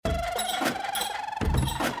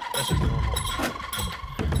That's just normal.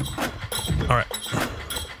 All right.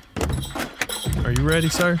 Are you ready,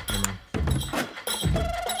 sir?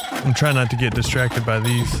 I'm trying not to get distracted by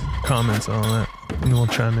these comments and all that. And we'll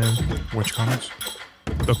chime in. Which comments?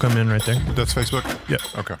 They'll come in right there. That's Facebook? Yep.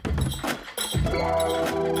 Okay.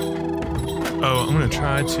 Oh, I'm going to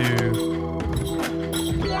try to...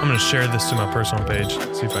 I'm going to share this to my personal page.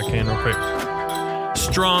 See if I can real quick.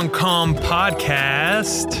 Strong Calm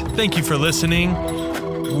Podcast. Thank you for listening.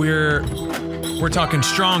 We're talking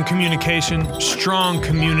strong communication, strong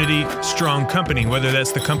community, strong company, whether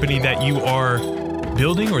that's the company that you are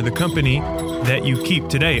building or the company that you keep.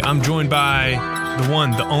 Today, I'm joined by the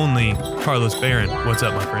one, the only, Carlos Barron. What's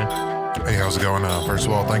up, my friend? Hey, how's it going? First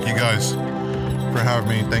of all, thank you guys for having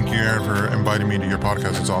me. Thank you, Aaron, for inviting me to your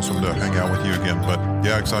podcast. It's awesome to hang out with you again. But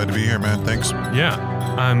yeah, excited to be here, man. Thanks. Yeah,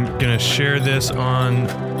 I'm going to share this on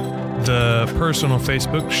the personal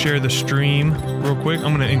Facebook. Share the stream real quick.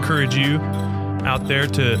 I'm going to encourage you out there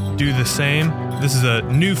to do the same. This is a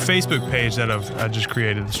new Facebook page that I just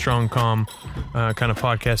created, the Strong Calm kind of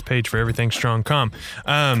podcast page for everything Strong Calm.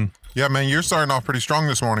 Yeah, man, you're starting off pretty strong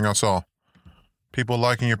this morning, I saw. People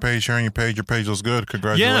liking your page, sharing your page. Your page looks good.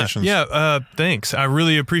 Congratulations. Yeah, thanks. I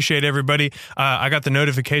really appreciate everybody. I got the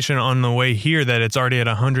notification on the way here that it's already at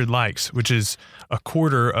 100 likes, which is a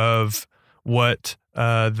quarter of what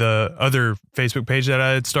the other Facebook page that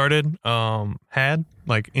I had started had,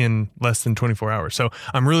 like in less than 24 hours. So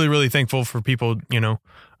I'm really, really thankful for people,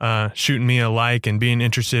 shooting me a like and being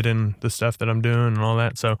interested in the stuff that I'm doing and all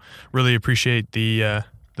that. So really appreciate the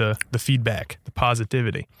feedback, the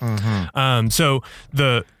positivity. Mm-hmm. So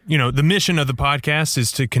the mission of the podcast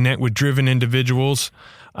is to connect with driven individuals,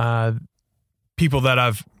 people that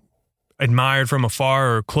I've admired from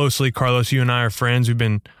afar or closely. Carlos, you and I are friends. We've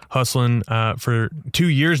been hustling for 2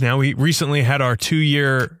 years now. We recently had our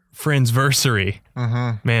 2-year friendsversary.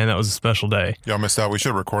 Mm-hmm. Man, that was a special day. Y'all missed out. We should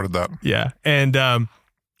have recorded that. Yeah. And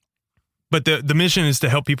but the mission is to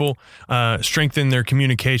help people strengthen their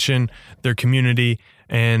communication, their community,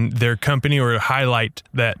 and their company, or highlight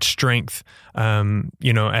that strength,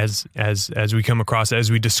 as we come across it,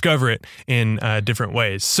 as we discover it in different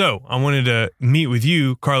ways. So I wanted to meet with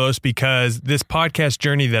you, Carlos, because this podcast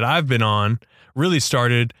journey that I've been on really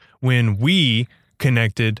started when we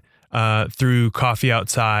connected through Coffee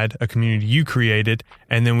Outside, a community you created,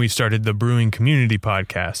 and then we started the Brewing Community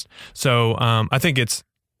Podcast. So I think it's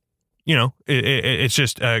it's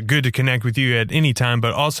just good to connect with you at any time,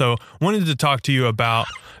 but also wanted to talk to you about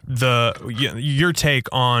your take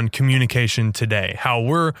on communication today, how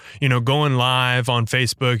we're, going live on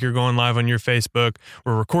Facebook. You're going live on your Facebook.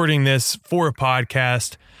 We're recording this for a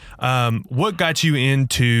podcast. What got you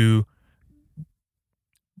into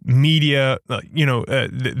media?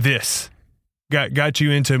 This got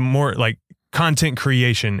you into more like content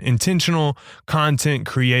creation, intentional content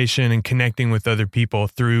creation, and connecting with other people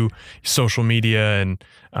through social media and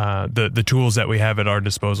the tools that we have at our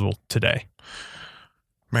disposal today.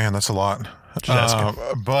 Man, that's a lot.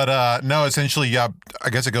 No, essentially, yeah, I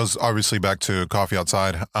guess it goes obviously back to Coffee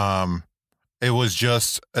Outside. It was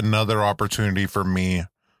just another opportunity for me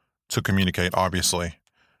to communicate, obviously.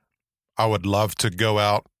 I would love to go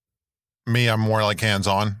out. Me, I'm more like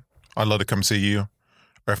hands-on. I'd love to come see you.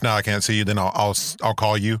 Or if not, I can't see you, then I'll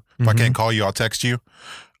call you. If I can't call you, I'll text you.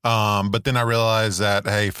 But then I realized that,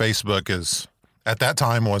 hey, Facebook at that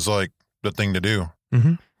time was like the thing to do.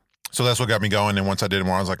 Mm-hmm. So that's what got me going. And once I did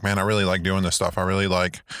more, I was like, man, I really like doing this stuff. I really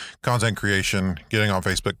like content creation, getting on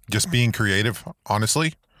Facebook, just being creative,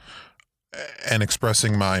 honestly, and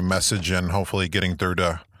expressing my message and hopefully getting through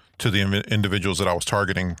to the individuals that I was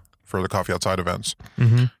targeting for the Coffee Outside events.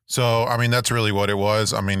 Mm-hmm. So, I mean, that's really what it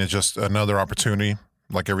was. I mean, it's just another opportunity,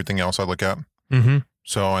 like everything else I look at. Mm-hmm.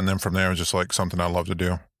 So, and then from there, it was just like something I love to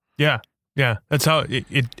do. Yeah. That's how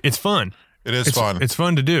it's fun. It's fun. It's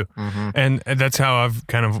fun to do. Mm-hmm. And that's how I've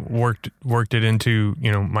kind of worked it into,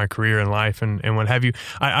 my career and life and what have you.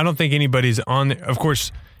 I don't think anybody's on, of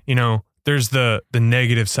course, there's the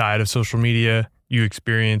negative side of social media. You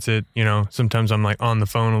experience it, sometimes I'm like on the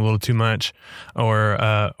phone a little too much or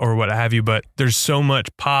what have you, but there's so much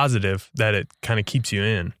positive that it kind of keeps you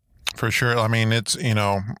in. For sure. I mean, it's,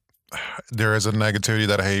 there is a negativity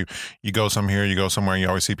that, hey, you go somewhere, you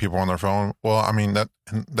always see people on their phone. Well, I mean,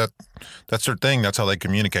 that's their thing. That's how they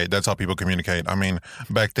communicate. That's how people communicate. I mean,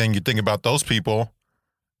 back then you think about those people,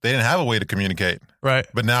 they didn't have a way to communicate. Right.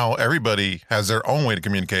 But now everybody has their own way to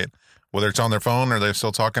communicate, whether it's on their phone or they're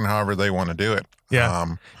still talking, however they want to do it. Yeah.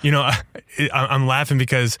 I'm laughing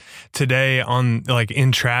because today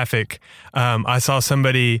in traffic, I saw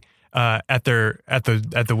somebody at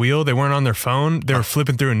the wheel. They weren't on their phone. They were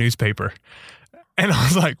flipping through a newspaper. And I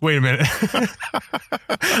was like, wait a minute.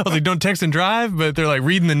 I was like, don't text and drive, but they're like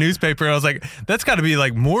reading the newspaper. I was like, that's got to be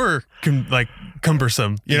like more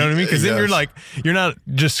cumbersome. You know what I mean? Because then you're not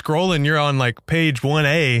just scrolling. You're on like page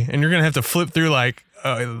 1A, and you're gonna have to flip through like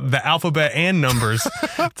the alphabet and numbers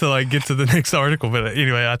to like get to the next article. But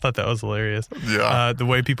anyway, I thought that was hilarious. Yeah. The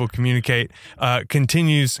way people communicate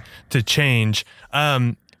continues to change.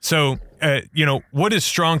 So what is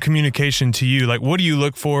strong communication to you? Like, what do you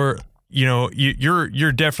look for?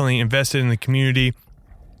 You're definitely invested in the community.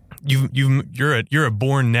 You're a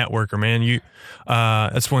born networker, man.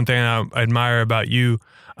 That's one thing I admire about you.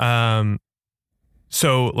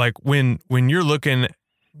 So like when you're looking,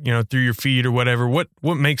 through your feed or whatever, what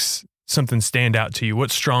makes something stand out to you?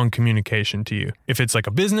 What's strong communication to you? If it's like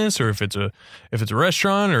a business, or if it's a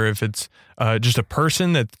restaurant, or if it's just a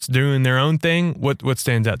person that's doing their own thing, what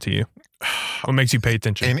stands out to you? What makes you pay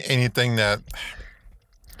attention?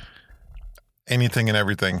 Anything and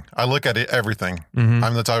everything. I look at everything. Mm-hmm.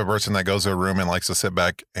 I'm the type of person that goes to a room and likes to sit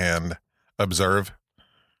back and observe,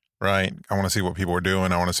 right? I want to see what people are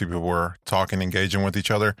doing. I want to see people are talking, engaging with each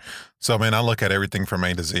other. So, man, I look at everything from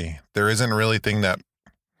A to Z. There isn't really thing that,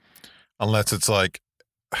 unless it's like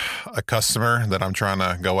a customer that I'm trying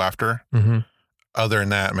to go after. Mm-hmm. Other than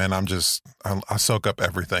that, man, I soak up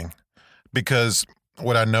everything. Because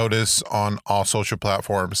what I notice on all social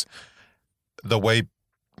platforms, the way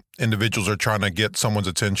individuals are trying to get someone's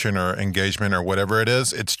attention or engagement or whatever it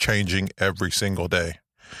is, it's changing every single day.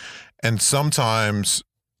 And sometimes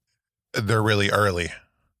they're really early.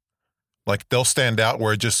 Like they'll stand out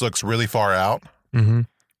where it just looks really far out. Mm-hmm.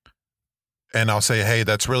 And I'll say, hey,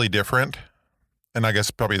 that's really different. And I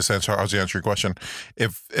guess probably the answer, I was answering your question.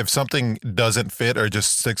 If something doesn't fit or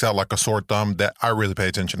just sticks out like a sore thumb, that I really pay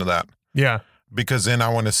attention to that. Yeah. Because then I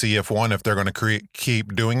want to see if they're going to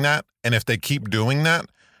keep doing that. And if they keep doing that,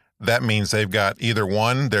 that means they've got either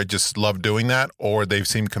one, they just love doing that, or they've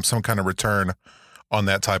seen some kind of return on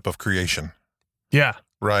that type of creation. Yeah.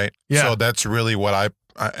 Right. Yeah. So that's really what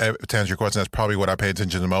to answer your question, that's probably what I pay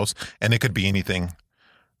attention to the most. And it could be anything.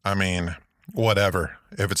 I mean, whatever.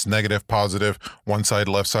 If it's negative, positive, one side,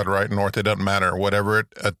 left side, right, north, it doesn't matter. Whatever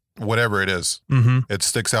it is, mm-hmm. it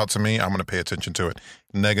sticks out to me, I'm going to pay attention to it,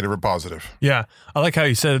 negative or positive. Yeah. I like how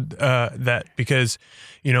you said that, because,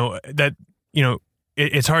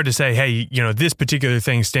 it's hard to say, hey, this particular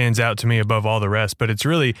thing stands out to me above all the rest, but it's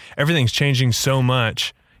really, everything's changing so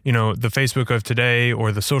much. The Facebook of today,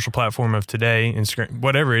 or the social platform of today, Instagram,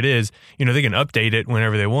 whatever it is, they can update it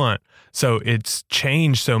whenever they want. So it's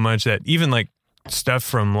changed so much that even like stuff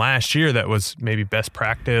from last year that was maybe best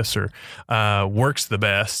practice or works the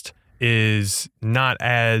best is not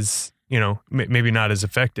as, maybe not as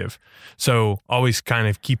effective. So always kind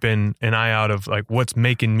of keeping an eye out of like what's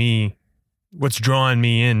drawing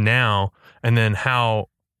me in now, and then how,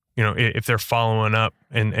 if they're following up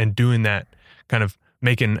and doing that, kind of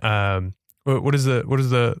making what is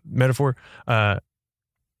the metaphor? I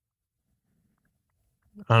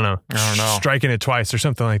don't know. Striking it twice or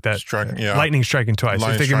something like that. Lightning striking twice.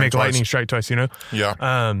 If they can make lightning strike twice,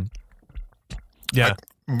 Yeah. Yeah.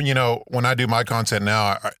 When I do my content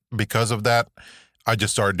now, because of that, I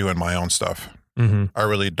just started doing my own stuff. Mm-hmm. I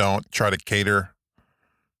really don't try to cater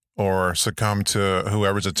or succumb to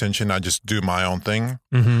whoever's attention. I just do my own thing,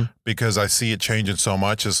 mm-hmm. because I see it changing so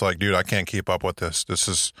much. It's like, dude, I can't keep up with this. This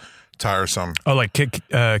is tiresome. Oh, like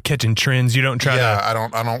catching trends. You don't try to. Yeah,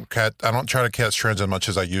 I don't try to catch trends as much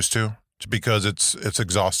as I used to, because it's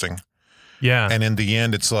exhausting. Yeah. And in the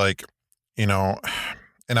end, it's like,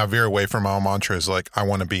 and I veer away from my own mantra is like, I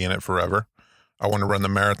want to be in it forever. I want to run the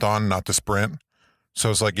marathon, not the sprint. So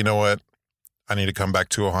it's like, you know what? I need to come back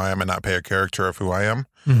to who I am and not pay a character of who I am,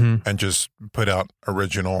 mm-hmm. and just put out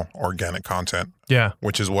original, organic content. Yeah.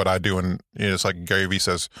 Which is what I do. And it's like Gary Vee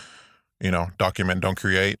says, document, don't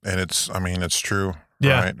create. And it's true.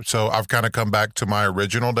 Yeah. Right. So I've kind of come back to my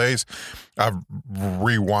original days. I've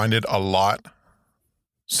rewinded a lot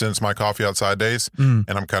since my coffee outside days, and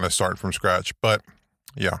I'm kind of starting from scratch. But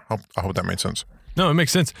yeah, I hope that made sense. No, it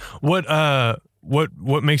makes sense. What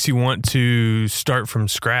makes you want to start from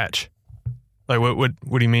scratch? Like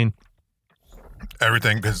what do you mean?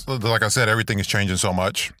 Everything, because like I said, everything is changing so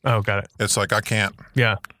much. Oh, got it. It's like I can't.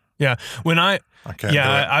 Yeah. When I can't.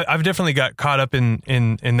 Yeah, I've definitely got caught up in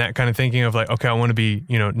that kind of thinking of like, okay, I want to be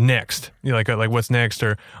next. Like what's next,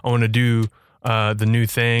 or I want to do the new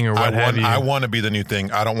thing, or what have you. I want to be the new thing.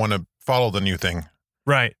 I don't want to follow the new thing.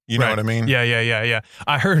 Right. You know what I mean? Yeah.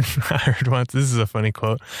 I heard once, this is a funny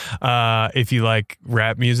quote. If you like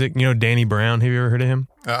rap music, Danny Brown, have you ever heard of him?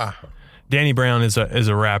 Danny Brown is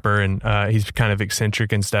a rapper, and he's kind of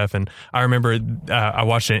eccentric and stuff. And I remember I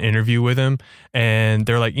watched an interview with him, and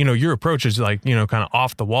they're like, your approach is like, kind of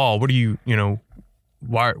off the wall. What do you,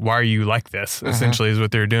 why are you like this? Essentially is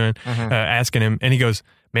what they're doing, asking him. And he goes,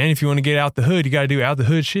 man, if you want to get out the hood, you got to do out the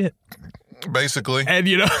hood shit. Basically. And,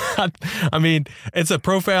 I mean, it's a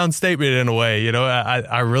profound statement in a way,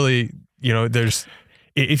 I really, there's,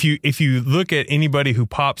 if you look at anybody who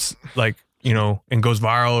pops like, and goes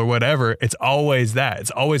viral or whatever, it's always that. It's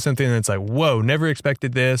always something that's like, whoa, never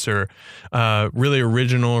expected this, or really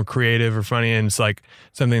original or creative or funny. And it's like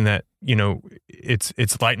something that,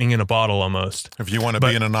 it's lightning in a bottle almost. If you want to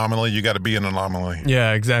be an anomaly, you got to be an anomaly.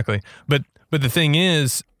 Yeah, exactly. But the thing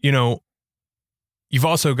is, you've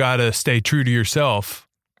also got to stay true to yourself.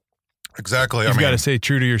 Exactly. You've got to stay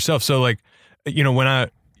true to yourself. So like, when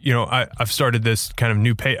I've started this kind of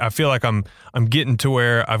new page. I feel like I'm getting to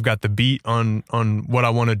where I've got the beat on what I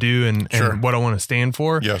want to do and what I want to stand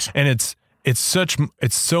for. Yes. And it's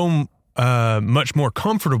so much more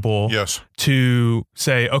comfortable. Yes. To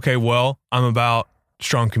say, okay, well, I'm about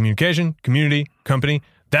strong communication, community, company.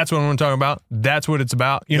 That's what I want to talk about. That's what it's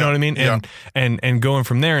about. You know what I mean? And going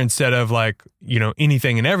from there instead of like,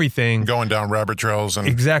 anything and everything. Going down rabbit trails. And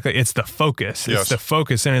exactly. It's the focus. It's the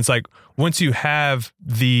focus. And it's like, once you have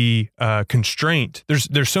the constraint,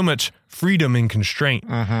 there's so much freedom in constraint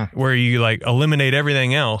where you like eliminate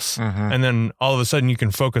everything else. And then all of a sudden you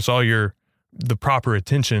can focus all the proper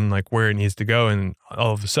attention, like where it needs to go. And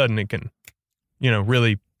all of a sudden it can,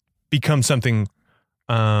 really become something,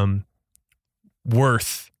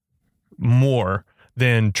 worth more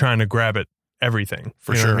than trying to grab at everything.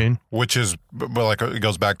 For sure. What I mean? Which is, but like it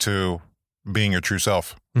goes back to being your true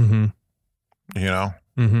self. And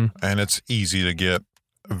it's easy to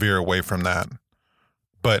veer away from that.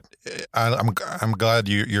 But I'm glad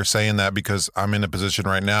you're saying that, because I'm in a position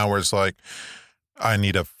right now where it's like I'm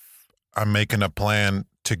making a plan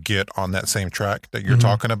to get on that same track that you're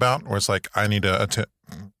talking about, where it's like I need to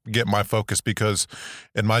get my focus, because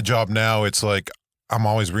in my job now, it's like I'm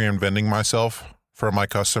always reinventing myself for my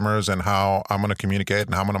customers and how I'm going to communicate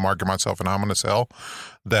and how I'm going to market myself and how I'm going to sell.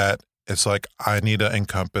 That it's like I need to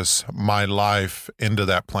encompass my life into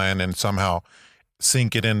that plan and somehow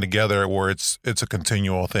sync it in together where it's a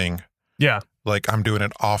continual thing. Yeah. Like I'm doing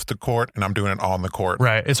it off the court and I'm doing it on the court.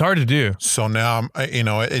 Right. It's hard to do. So now,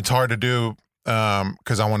 it's hard to do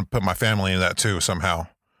because I want to put my family in that too somehow.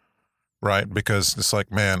 Right. Because it's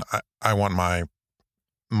like, man, I want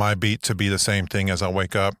my beat to be the same thing as I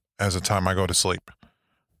wake up as the time I go to sleep,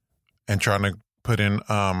 and trying to put in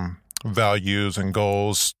values and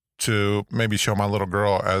goals to maybe show my little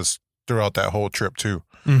girl as throughout that whole trip too.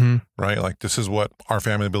 Right. Like this is what our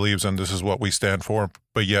family believes in. This is what we stand for.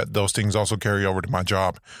 But yet those things also carry over to my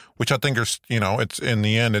job, which I think are, it's in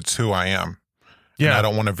the end, it's who I am. Yeah. And I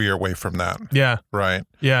don't want to veer away from that. Yeah. Right.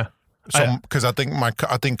 Yeah. So, because I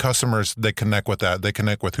think customers, they connect with that. They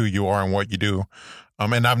connect with who you are and what you do.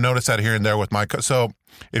 And I've noticed that here and there with so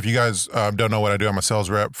if you guys don't know what I do, I'm a sales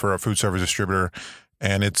rep for a food service distributor,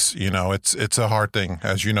 and it's a hard thing.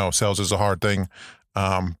 As you know, sales is a hard thing.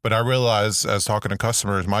 But I realize as talking to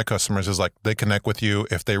customers, my customers is like, they connect with you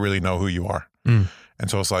if they really know who you are. And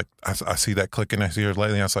so it's like, I see that clicking here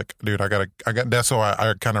lately. I was like, dude, I got, that's why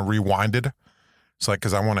I kind of rewinded. It's like,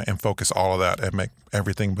 cause I want to focus all of that and make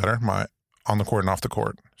everything better. On the court and off the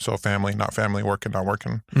court. So family, not family, working, not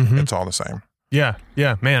working. It's all the same. Yeah.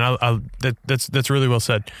 Yeah, man. That's really well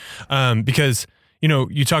said. Because,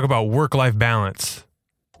 you talk about work-life balance.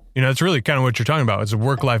 It's really kind of what you're talking about. It's a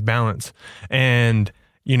work-life balance. And,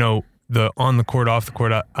 the on the court, off the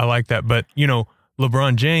court, I like that. But,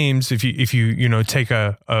 LeBron James, if you take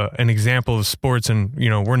an example of sports, and,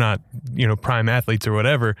 we're not, prime athletes or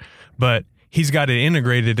whatever, but he's got it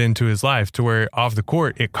integrated into his life to where off the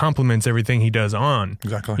court, it complements everything he does on.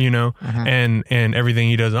 Exactly. And everything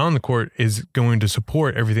he does on the court is going to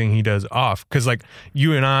support everything he does off. Cause like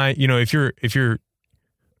you and I, if you're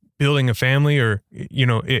building a family, or,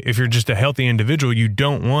 if you're just a healthy individual, you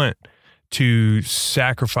don't want to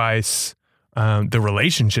sacrifice the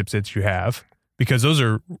relationships that you have, because those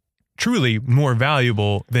are truly more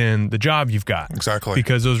valuable than the job you've got. Exactly.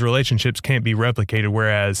 Because those relationships can't be replicated,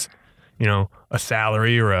 whereas a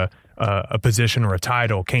salary or a position or a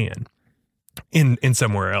title can in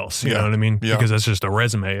somewhere else. You know what I mean? Yeah. Because that's just a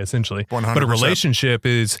resume essentially. 100%. But a relationship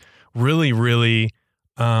is really, really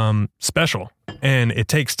special, and it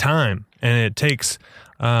takes time, and it takes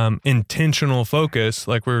intentional focus,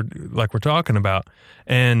 like we're talking about.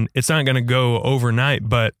 And it's not going to go overnight,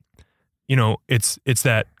 but it's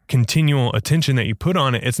that continual attention that you put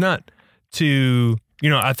on it. It's not to,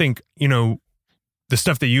 I think, the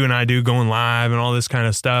stuff that you and I do, going live and all this kind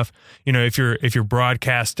of stuff, if you're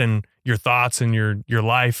broadcasting your thoughts and your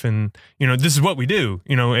life, and this is what we do,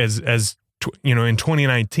 as in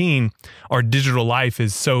 2019, our digital life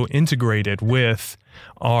is so integrated with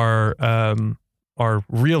our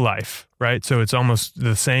real life, right? So it's almost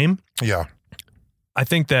the same. Yeah. I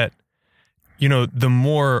think that, the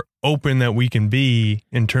more open that we can be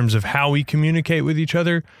in terms of how we communicate with each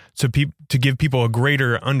other, so to give people a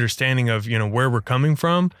greater understanding of, where we're coming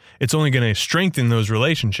from, it's only going to strengthen those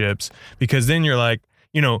relationships, because then you're like,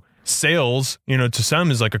 sales, to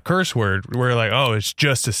some is like a curse word. We're like, oh, it's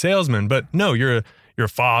just a salesman. But no, you're a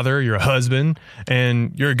father, you're a husband,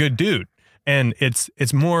 and you're a good dude. And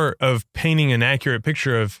it's more of painting an accurate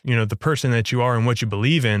picture of, the person that you are and what you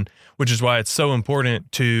believe in, which is why it's so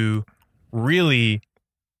important to really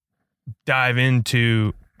dive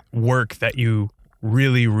into work that you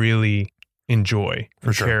really, really enjoy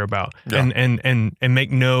and care about, and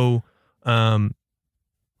make no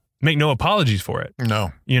apologies for it.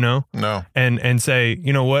 No. And say,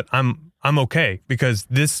 what, I'm okay, because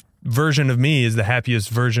this version of me is the happiest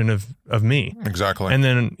version of me. Exactly. And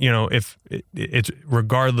then, if it's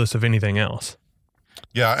regardless of anything else.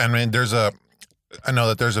 Yeah. I mean, I know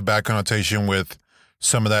that there's a bad connotation with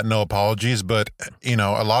some of that no apologies, but a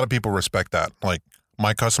lot of people respect that. Like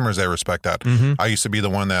my customers, they respect that. Mm-hmm. I used to be the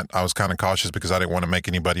one that I was kind of cautious because I didn't want to make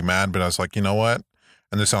anybody mad, but I was like, you know what?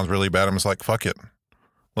 And this sounds really bad. I'm just like, fuck it.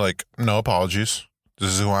 Like, no apologies. This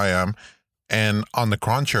is who I am. And on the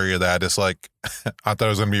contrary of that, it's like, I thought it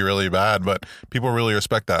was going to be really bad, but people really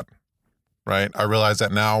respect that, right? I realize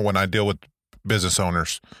that now when I deal with business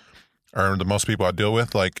owners, or the most people I deal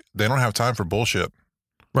with, like, they don't have time for bullshit.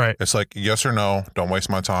 Right. It's like, yes or no, don't waste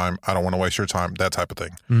my time. I don't want to waste your time, that type of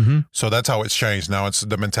thing. Mm-hmm. So that's how it's changed. Now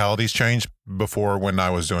the mentality's changed. Before, when I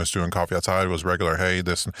was doing coffee outside, it was regular, hey,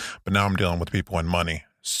 this, but now I'm dealing with people and money.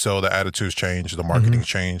 So the attitudes changed, the marketing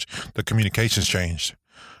changed, the communications changed.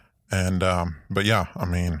 And, but yeah, I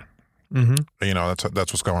mean, that's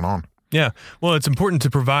what's going on. Yeah. Well, it's important to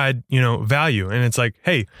provide, value. And it's like,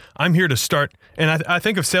 hey, I'm here to start. And I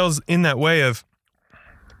think of sales in that way of,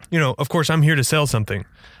 of course I'm here to sell something,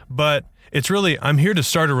 but it's really, I'm here to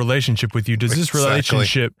start a relationship with you. Does this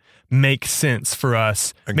relationship make sense for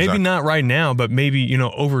us? Exactly. Maybe not right now, but maybe,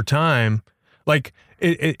 over time, like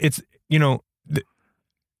it's,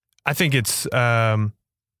 I think it's,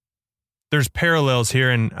 there's parallels here,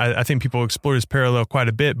 and I think people explore this parallel quite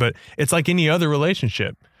a bit, but it's like any other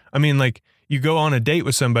relationship. I mean, like you go on a date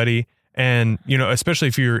with somebody and, especially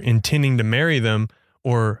if you're intending to marry them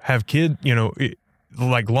or have kids,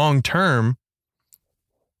 like long term,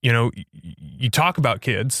 you talk about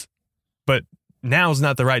kids, but now's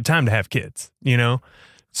not the right time to have kids,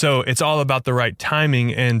 So it's all about the right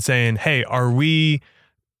timing and saying, hey,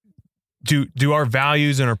 do our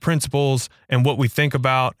values and our principles and what we think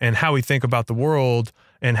about and how we think about the world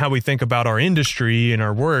and how we think about our industry and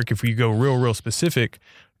our work, if we go real specific,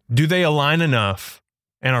 do they align enough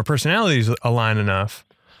and our personalities align enough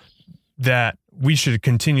that we should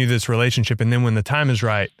continue this relationship? And then when the time is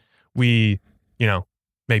right, we,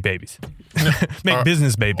 make babies, make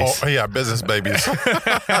business babies. Oh yeah. Business babies.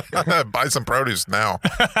 Buy some produce now.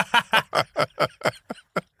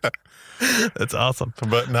 That's awesome.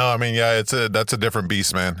 But no, I mean, yeah, that's a different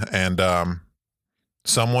beast, man. And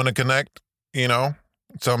some want to connect,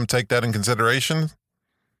 some take that in consideration.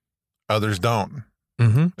 Others don't.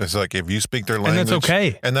 Mm-hmm. It's like, if you speak their language, and that's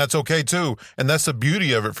okay. And that's okay too. And that's the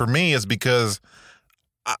beauty of it for me, is because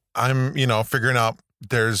I'm, figuring out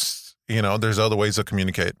there's other ways to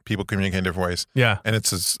communicate. People communicate in different ways. Yeah. And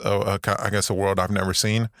it's I guess a world I've never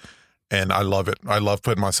seen. And I love it. I love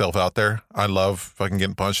putting myself out there. I love fucking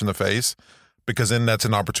getting punched in the face, because then that's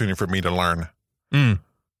an opportunity for me to learn.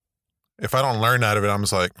 If I don't learn out of it, I'm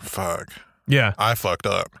just like, fuck. Yeah. I fucked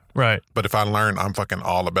up. Right. But if I learn, I'm fucking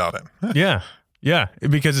all about it. Yeah. Yeah.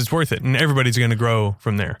 Because it's worth it. And everybody's going to grow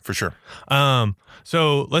from there. For sure.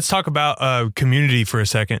 So let's talk about community for a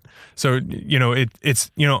second. So,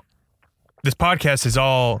 it's this podcast is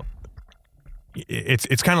all,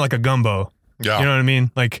 it's kind of like a gumbo. Yeah. You know what I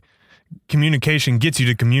mean? Like, communication gets you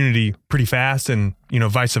to community pretty fast, and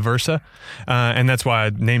vice versa, and that's why I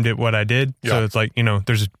named it what I did. Yeah. So it's like,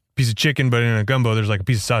 there's a piece of chicken, but in a gumbo there's like a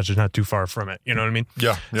piece of sausage not too far from it, you know what I mean?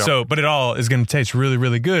 Yeah. So but it all is going to taste really,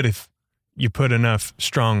 really good if you put enough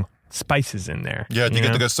strong spices in there. Yeah, you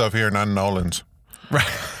get the good stuff here, not in Nolan's. Right.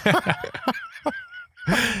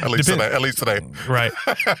 At least today. Right.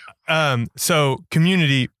 So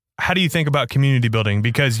community, how do you think about community building?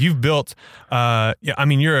 Because you've built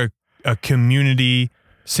you're a community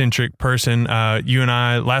centric person. You and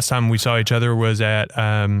I, last time we saw each other was at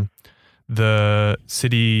the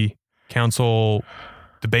city council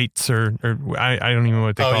debates or I don't even know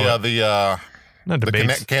what they call it. Not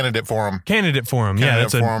debates. Candidate forum. Candidate forum. Yeah,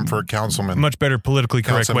 that's forum for councilmen. Much better politically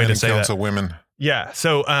correct way to say that. Councilwomen. Yeah.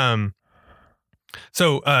 So,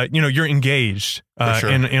 you're engaged sure.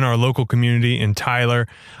 in our local community in Tyler.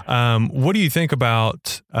 What do you think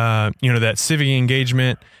about that civic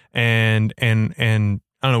engagement and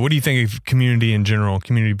I don't know, what do you think of community in general,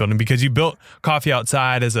 community building? Because you built Coffee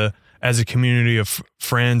Outside as a community of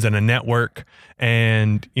friends and a network.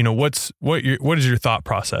 And what is your thought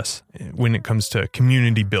process when it comes to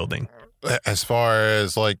community building? As far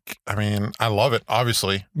as I love it,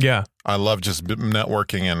 obviously. Yeah. I love just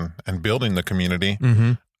networking and building the community.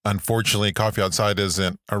 Mm-hmm. Unfortunately, Coffee Outside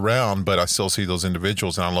isn't around, but I still see those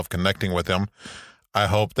individuals and I love connecting with them. I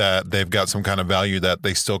hope that they've got some kind of value that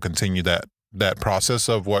they still continue that process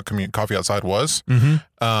of what Coffee Outside was.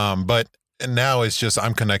 Mm-hmm. But now it's just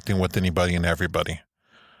I'm connecting with anybody and everybody.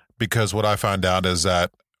 Because what I found out is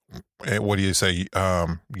that, what do you say?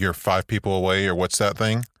 You're 5 people away, or what's that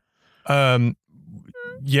thing? Whatever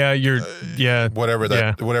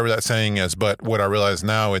that saying is. But what I realize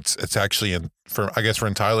now, it's actually for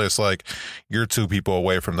in Tyler, it's like you're 2 people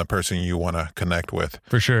away from the person you want to connect with.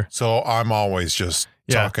 For sure. So I'm always just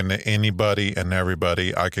talking to anybody and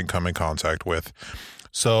everybody I can come in contact with.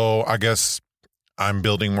 So I guess I'm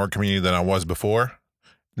building more community than I was before.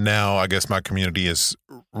 Now I guess my community is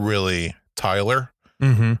really Tyler.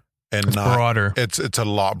 Mm-hmm. And it's broader. It's a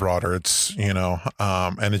lot broader. It's and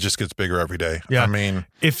it just gets bigger every day. Yeah. I mean,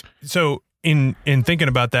 if so, in thinking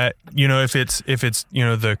about that, if it's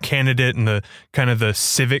the candidate and the kind of the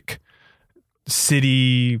civic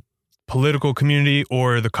city political community,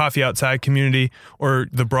 or the Coffee Outside community, or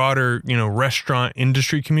the broader restaurant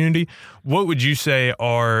industry community, what would you say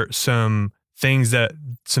are some themes that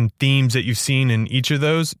you've seen in each of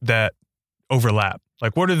those that overlap?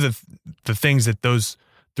 Like, what are the things that those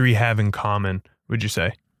 3 have in common, would you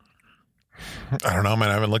say? I don't know, man.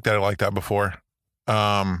 I haven't looked at it like that before.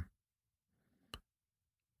 I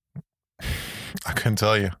couldn't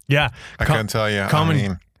tell you. Yeah. I couldn't tell you.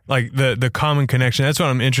 Common, like the common connection. That's what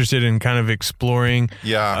I'm interested in kind of exploring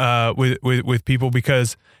with people,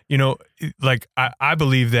 because, I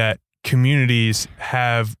believe that communities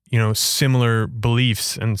have, similar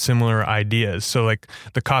beliefs and similar ideas. So like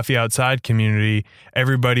the Coffee Outside community,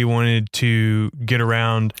 everybody wanted to get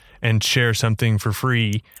around and share something for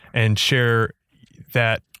free and share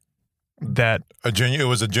that it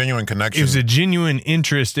was a genuine connection. It was a genuine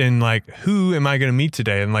interest in who am I going to meet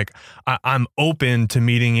today? And I'm open to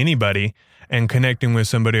meeting anybody and connecting with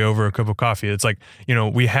somebody over a cup of coffee. It's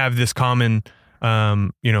we have this common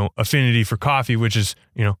affinity for coffee, which is,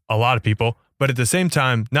 a lot of people, but at the same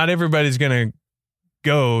time, not everybody's going to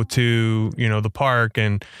go to, the park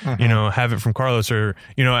and, have it from Carlos, or,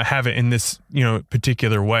 have it in this,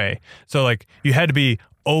 particular way. So you had to be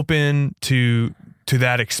open to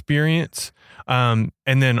that experience. And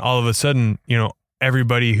then all of a sudden,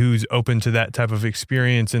 everybody who's open to that type of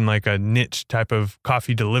experience in a niche type of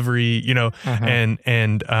coffee delivery,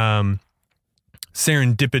 and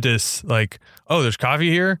serendipitous, oh, there's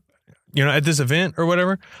coffee here, at this event or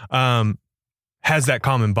whatever, has that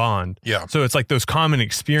common bond. Yeah. So it's those common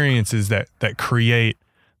experiences that create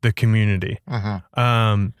the community.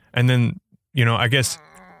 And then, I guess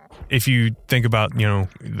if you think about,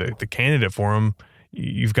 the candidate forum,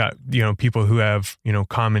 you've got, people who have,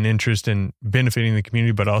 common interest in benefiting the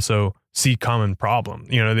community, but also see common problem.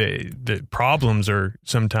 The problems are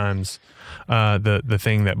sometimes the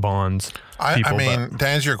thing that bonds people. To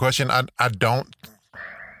answer your question, I don't.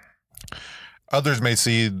 Others may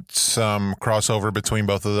see some crossover between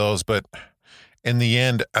both of those, but in the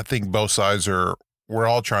end, I think both sides we're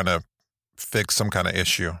all trying to fix some kind of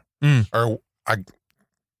issue. They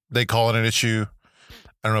call it an issue.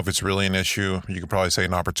 I don't know if it's really an issue. You could probably say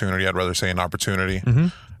an opportunity. I'd rather say an opportunity,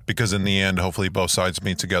 because in the end, hopefully both sides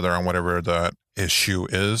meet together on whatever the issue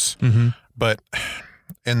is. But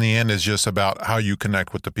in the end, it's just about how you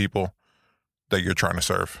connect with the people that you're trying to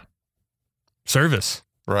serve. Service.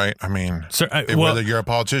 Right? Whether you're a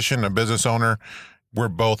politician, a business owner,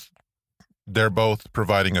 they're both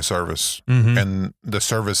providing a service. And the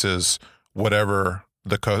service is whatever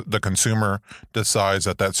the consumer decides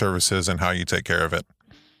that service is and how you take care of it.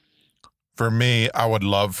 For me, I would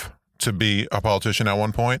love to be a politician at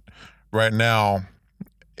one point. Right now,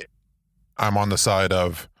 I'm on the side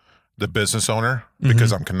of the business owner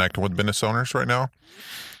because I'm connected with business owners right now.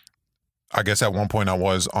 I guess at one point I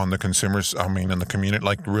was on the consumers, in the community,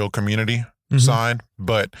 real community side.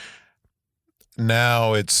 But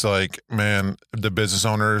now it's man, the business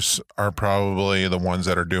owners are probably the ones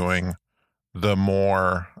that are doing the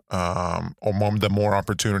more the more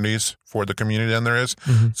opportunities for the community than there is.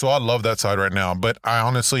 So I love that side right now. But I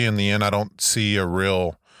honestly, in the end, I don't see a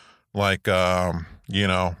real like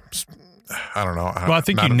I don't know. Well, I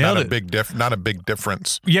think you nailed it. Not a big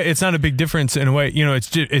difference. Yeah, it's not a big difference in a way.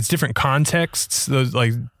 It's different contexts. Those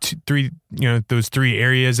like those three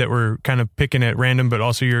areas that we're kind of picking at random, but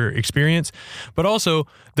also your experience. But also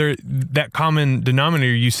that common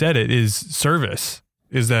denominator, you said it, is service.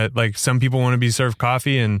 Is that like some people want to be served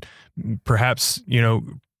coffee and perhaps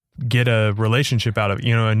get a relationship out of it,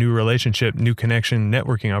 a new relationship, new connection,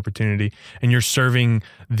 networking opportunity, and you're serving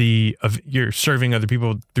other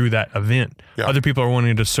people through that event. Yeah. Other people are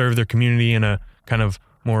wanting to serve their community in a kind of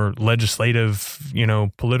more legislative,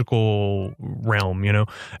 political realm,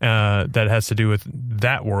 that has to do with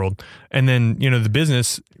that world. And then, the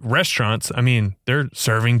business restaurants, I mean, they're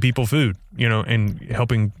serving people food, and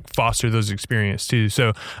helping foster those experiences too.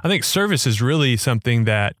 So I think service is really something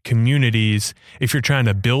that communities, if you're trying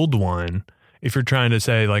to build one, if you're trying to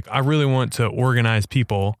say like, I really want to organize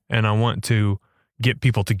people and I want to get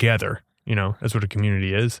people together, that's what a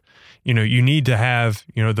community is. You need to have,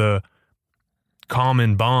 the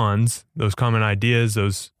common bonds, those common ideas,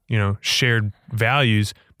 those, shared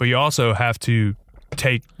values, but you also have to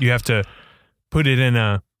put it in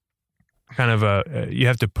a kind of you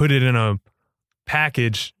have to put it in a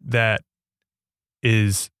package that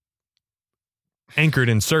is anchored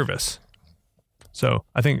in service. So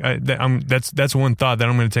I think that's one thought that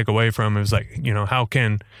I'm going to take away from is like, how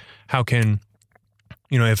can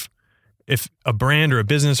if a brand or a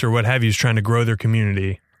business or what have you is trying to grow their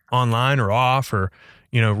community online or off, or,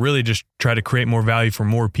 really just try to create more value for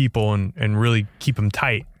more people and really keep them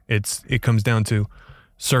tight. It comes down to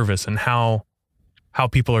service and how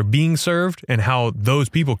people are being served and how those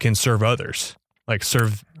people can serve others, like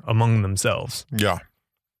serve among themselves. Yeah.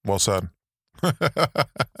 Well said.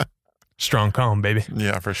 Strong calm, baby.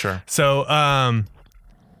 Yeah, for sure. So,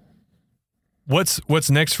 what's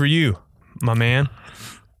next for you, my man?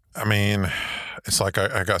 I mean, it's like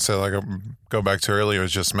I said, like I go back to earlier,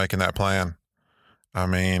 was just making that plan. I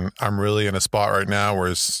mean, I'm really in a spot right now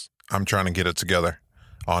where I'm trying to get it together.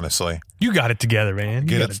 Honestly, you got it together, man.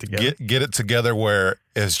 Get it together where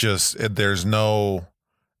it's just there's no,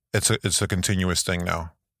 it's a continuous thing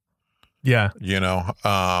now. Yeah,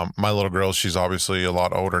 my little girl, she's obviously a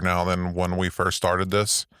lot older now than when we first started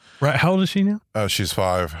this. Right, how old is she now? She's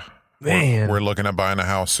 5. Man, we're looking at buying a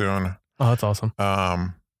house soon. Oh, that's awesome.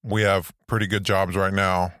 We have pretty good jobs right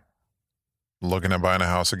now. Looking at buying a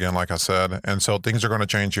house again, like I said, and so things are going to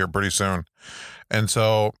change here pretty soon. And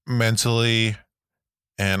so mentally,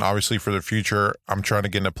 and obviously for the future, I'm trying to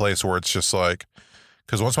get in a place where it's just like,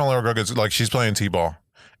 because once my little girl gets, like, she's playing t-ball,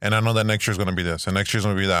 and I know that next year's going to be this, and next year's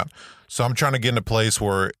going to be that. So I'm trying to get in a place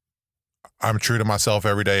where I'm true to myself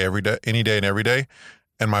every day, any day and every day,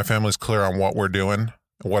 and my family's clear on what we're doing,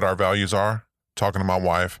 what our values are, talking to my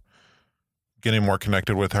wife, getting more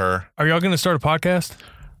connected with her. Are y'all going to start a podcast?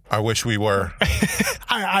 I wish we were.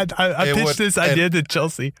 I pitched this idea to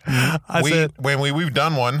Chelsea. We've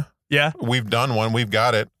done one. Yeah. We've done one. We've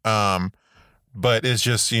got it. But it's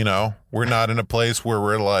just, we're not in a place where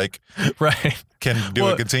we're like, right, can do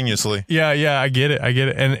it continuously. Yeah. I get it.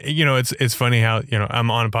 And, it's funny how,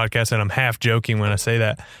 I'm on a podcast and I'm half joking when I say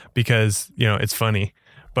that because, it's funny,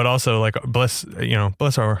 but also like, bless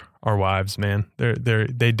our wives, man.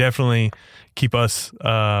 They definitely keep us,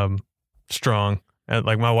 strong.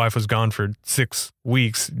 Like my wife was gone for 6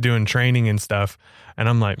 weeks doing training and stuff. And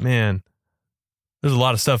I'm like, man, there's a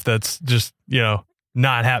lot of stuff that's just,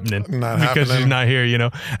 not happening because she's not here,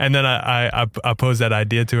 And then I posed that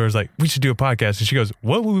idea to her. I was like, we should do a podcast. And she goes,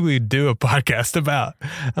 what would we do a podcast about?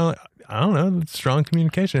 I'm like, I don't know. Strong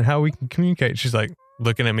communication, how we can communicate. She's like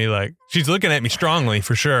looking at me strongly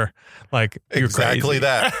for sure. Like, you're exactly crazy.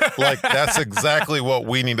 That. Like, that's exactly what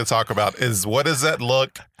we need to talk about is what does that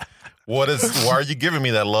look? Why are you giving me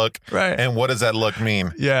that look? Right. And what does that look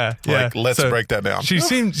mean? Yeah. Let's break that down. She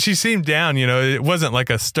seemed down, it wasn't like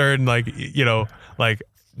a stern, like, like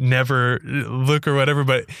never look or whatever,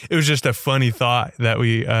 but it was just a funny thought that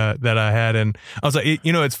that I had. And I was like,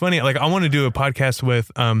 it's funny. Like, I want to do a podcast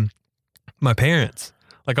with, my parents.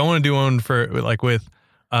 Like, I want to do one with,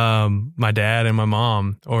 my dad and my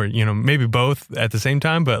mom, or, maybe both at the same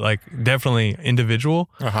time, but like definitely individual.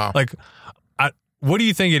 Uh-huh. Like, what do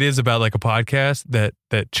you think it is about like a podcast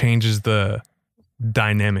that changes the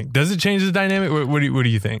dynamic? Does it change the dynamic? What do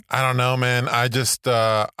you think? I don't know, man. I just,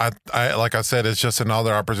 I like I said, it's just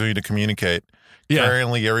another opportunity to communicate. Yeah.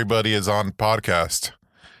 Currently, everybody is on podcast.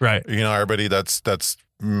 Right. Everybody that's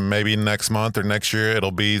maybe next month or next year,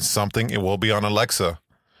 it'll be something. It will be on Alexa.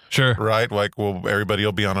 Sure. Right? Like, well, everybody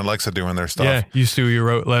will be on Alexa doing their stuff. Yeah, used to you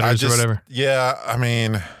wrote letters or whatever. Yeah, I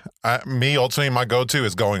mean, ultimately, my go-to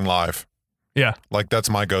is going live. Yeah. Like, that's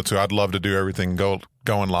my go-to. I'd love to do everything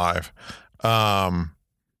going live.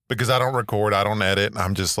 Because I don't record, I don't edit.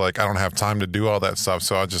 I'm just like, I don't have time to do all that stuff.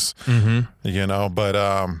 So I just,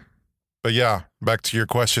 but yeah, back to your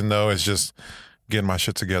question though, is just getting my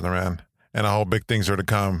shit together, man. And I hope big things are to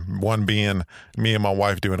come. One being me and my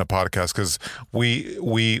wife doing a podcast, because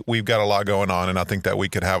we've got a lot going on, and I think that we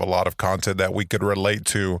could have a lot of content that we could relate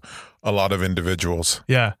to a lot of individuals.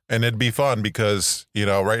 Yeah, and it'd be fun because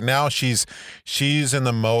right now she's in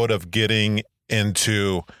the mode of getting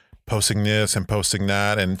into posting this and posting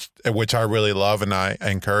that, and which I really love, and I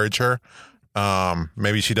encourage her.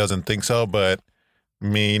 Maybe she doesn't think so, but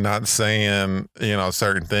me not saying,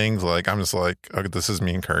 certain things, like, I'm just like, okay, this is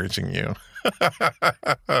me encouraging you.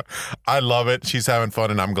 I love it. She's having fun,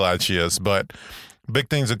 and I'm glad she is. But big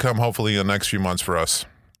things to come, hopefully, in the next few months for us.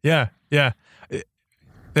 Yeah.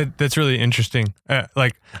 That's really interesting.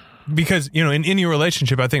 Because, in any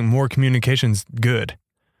relationship, I think more communication's good.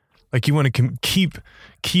 Like, you want to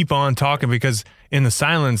keep on talking, because in the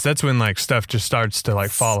silence, that's when like stuff just starts to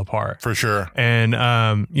like fall apart. For sure. And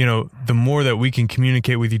the more that we can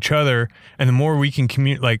communicate with each other, and the more we can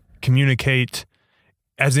communicate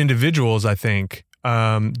as individuals, I think,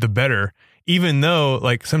 the better. Even though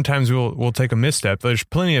like sometimes we'll take a misstep. There's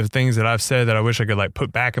plenty of things that I've said that I wish I could like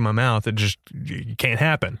put back in my mouth. It just can't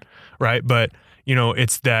happen, right? But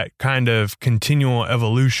it's that kind of continual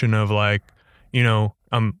evolution of like,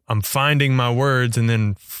 I'm finding my words, and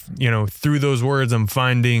then, through those words, I'm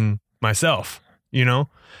finding myself,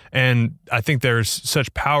 and I think there's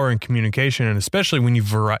such power in communication, and especially when you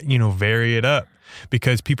vary it up,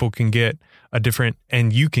 because people can get a different,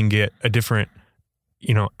 and you can get a different,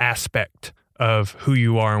 aspect of who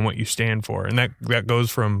you are and what you stand for. And that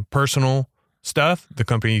goes from personal stuff, the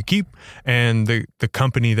company you keep, and the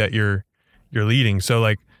company that you're leading. So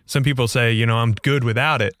like some people say, I'm good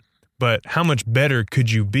without it. But how much better could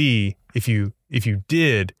you be if you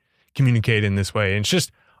did communicate in this way? And it's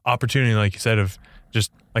just opportunity, like you said, of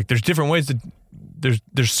just like there's different ways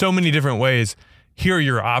there's so many different ways. Here are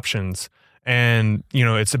your options, and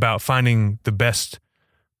it's about finding the best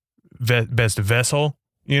vessel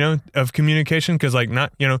of communication, because like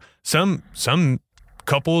not some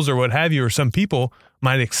couples or what have you, or some people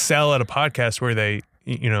might excel at a podcast where they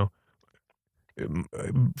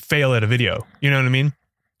fail at a video. You know what I mean?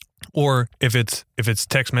 Or if it's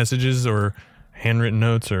text messages or handwritten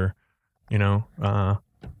notes, or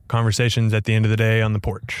conversations at the end of the day on the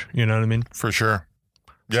porch, you know what I mean? For sure.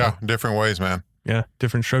 Yeah, so, different ways, man. Yeah,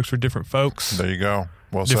 different strokes for different folks. There you go.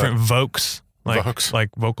 Well different said. Vokes.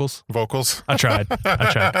 Like vocals. I tried.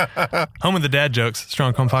 Home of the dad jokes.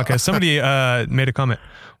 Strong Calm Podcast. Somebody made a comment.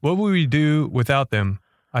 What would we do without them?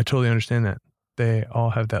 I totally understand that. They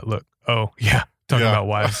all have that look. Oh yeah. Talking about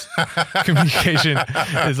wives. Communication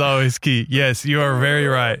is always key. Yes, you are very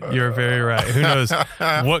right. You're very right. Who knows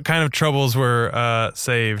what kind of troubles were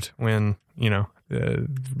saved when,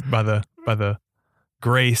 by the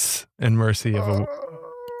grace and mercy of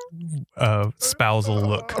a spousal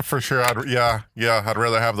look. For sure. I'd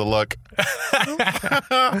rather have the look.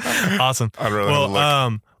 Awesome. I'd rather have the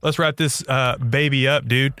look. Let's wrap this baby up,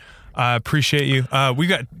 dude. I appreciate you.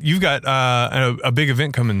 You've got a big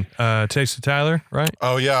event coming. Taste of Tyler, right?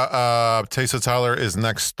 Oh yeah. Taste of Tyler is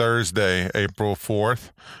next Thursday, April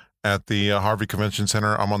 4th, at the Harvey Convention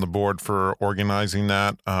Center. I'm on the board for organizing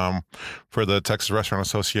that for the Texas Restaurant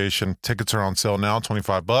Association. Tickets are on sale now,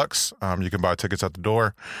 $25. You can buy tickets at the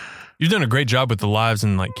door. You've done a great job with the lives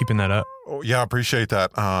and like keeping that up. Oh, yeah, I appreciate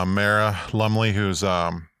that. Mara Lumley, who's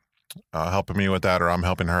helping me with that, or I'm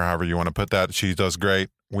helping her, however you want to put that. She does great.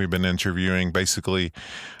 We've been interviewing basically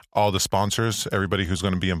all the sponsors, everybody who's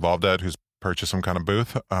going to be involved who's purchased some kind of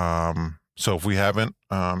booth. So if we haven't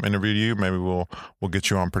interviewed you, maybe we'll get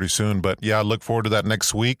you on pretty soon. But yeah, I look forward to that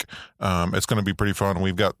next week. It's going to be pretty fun.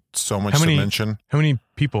 We've got so much to mention. How many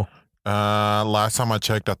people? Last time I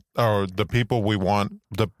checked, the people we want,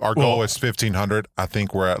 our goal is 1,500. I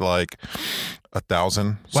think we're at like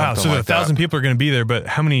 1,000. Wow, so 1,000 people are going to be there, but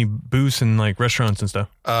how many booths and like restaurants and stuff?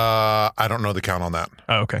 I don't know the count on that.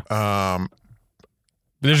 Oh, okay.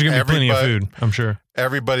 There's going to be plenty of food, I'm sure.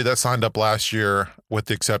 Everybody that signed up last year, with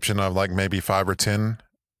the exception of like maybe 5 or 10,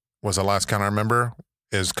 was the last count I remember,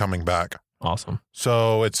 is coming back. Awesome.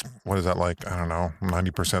 So it's, what is that, like, I don't know,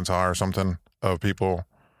 90% or something of people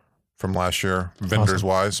from last year, vendors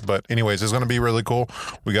wise. But anyways, it's going to be really cool.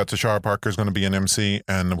 We got Tashara Parker is going to be an MC,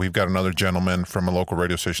 and we've got another gentleman from a local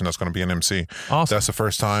radio station that's going to be an MC. Awesome. That's the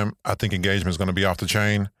first time. I think engagement is going to be off the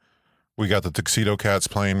chain. We got the Tuxedo Cats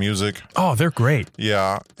playing music. Oh, they're great.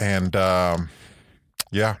 Yeah. And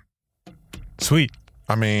yeah. Sweet.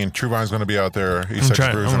 I mean, True Vine's going to be out there. I'm going to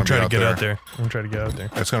try to get out there. I'm going to try to get out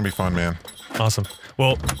there. It's going to be fun, man. Awesome.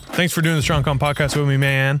 Well, thanks for doing the Strong Com podcast with me,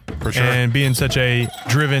 man. For sure. And being such a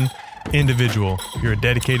driven individual. You're a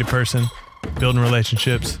dedicated person, building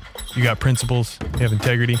relationships. You got principles. You have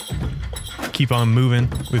integrity. Keep on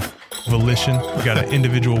moving with volition. You got an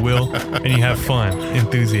individual will, and you have fun,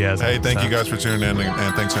 enthusiasm. Hey, thank you guys for tuning in,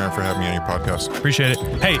 and thanks, Aaron, for having me on your podcast. Appreciate it.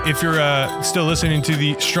 Hey, if you're still listening to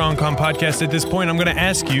the Strong Com podcast at this point, I'm going to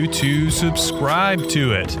ask you to subscribe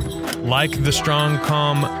to it. Like the Strong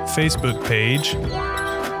Com Facebook page.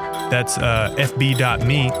 That's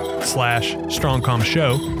fb.me/StrongCom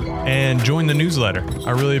show, and join the newsletter.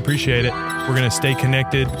 I really appreciate it. We're going to stay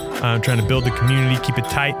connected, trying to build the community, keep it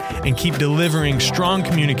tight, and keep delivering strong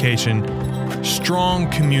communication, strong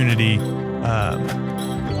community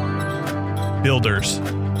builders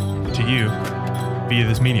to you via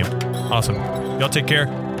this medium. Awesome. Y'all take care.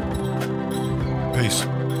 Peace.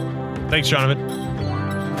 Thanks, Jonathan.